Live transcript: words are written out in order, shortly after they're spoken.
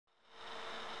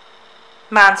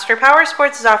Monster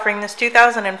Powersports is offering this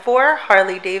 2004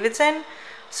 Harley-Davidson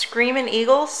Screamin'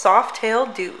 Eagle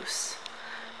Softail Deuce.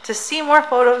 To see more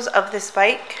photos of this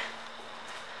bike,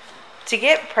 to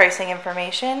get pricing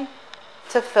information,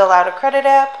 to fill out a credit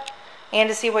app, and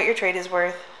to see what your trade is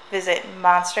worth, visit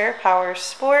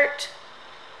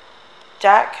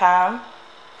monsterpowersport.com.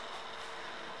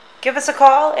 Give us a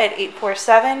call at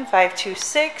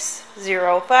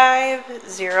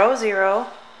 847-526-0500.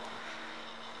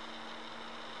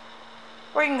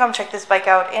 Or you can come check this bike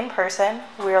out in person.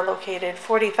 We are located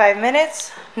 45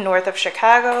 minutes north of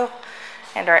Chicago,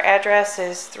 and our address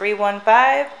is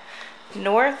 315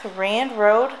 North Rand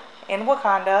Road in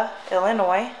Wauconda,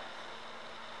 Illinois.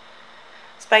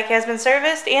 This bike has been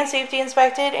serviced and safety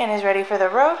inspected and is ready for the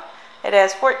road. It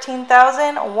has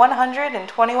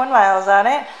 14,121 miles on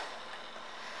it.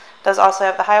 Does also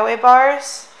have the highway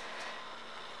bars,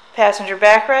 passenger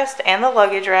backrest, and the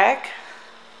luggage rack.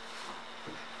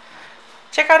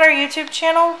 Check out our YouTube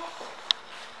channel.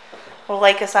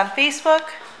 Like us on Facebook.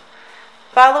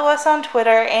 Follow us on Twitter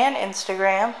and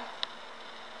Instagram.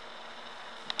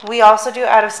 We also do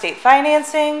out-of-state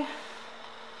financing.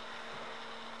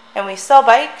 And we sell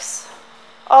bikes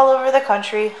all over the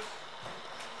country.